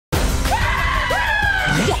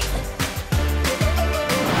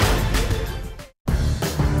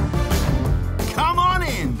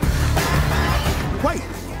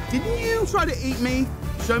try to eat me,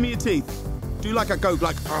 show me your teeth. Do like a goat,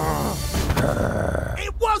 like.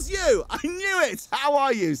 It was you! I knew it! How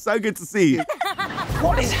are you? So good to see you.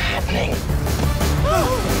 What is happening?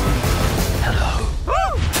 Hello.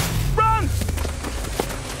 Run!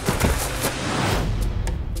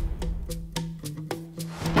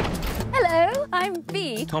 Hello, I'm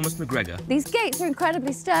Bee. Thomas McGregor. These gates are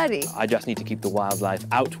incredibly sturdy. I just need to keep the wildlife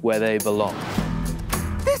out where they belong.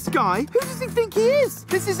 This guy? Who does he think he is?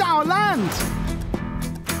 This is our land.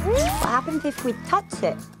 What happens if we touch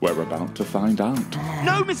it? We're about to find out.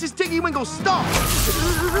 No, Mrs. Tiggy Winkle, stop!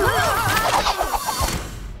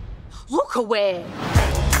 Look away!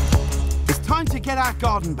 It's time to get our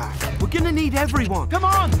garden back. We're gonna need everyone. Come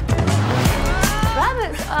on!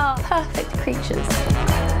 Rabbits are perfect creatures.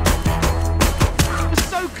 It's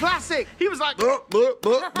so classic. He was like.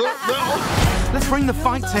 Let's bring the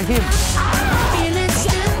fight to him.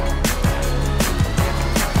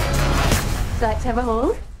 Like to have a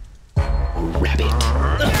hold? Rabbit.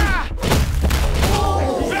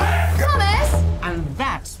 Thomas! And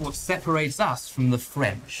that's what separates us from the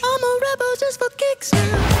French. I'm a rebel just for kicks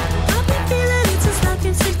now. I've been feeling it since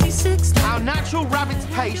 1966. Our natural rabbit's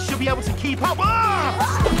pace should be able to keep up.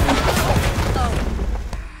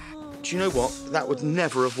 Do you know what? That would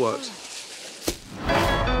never have worked.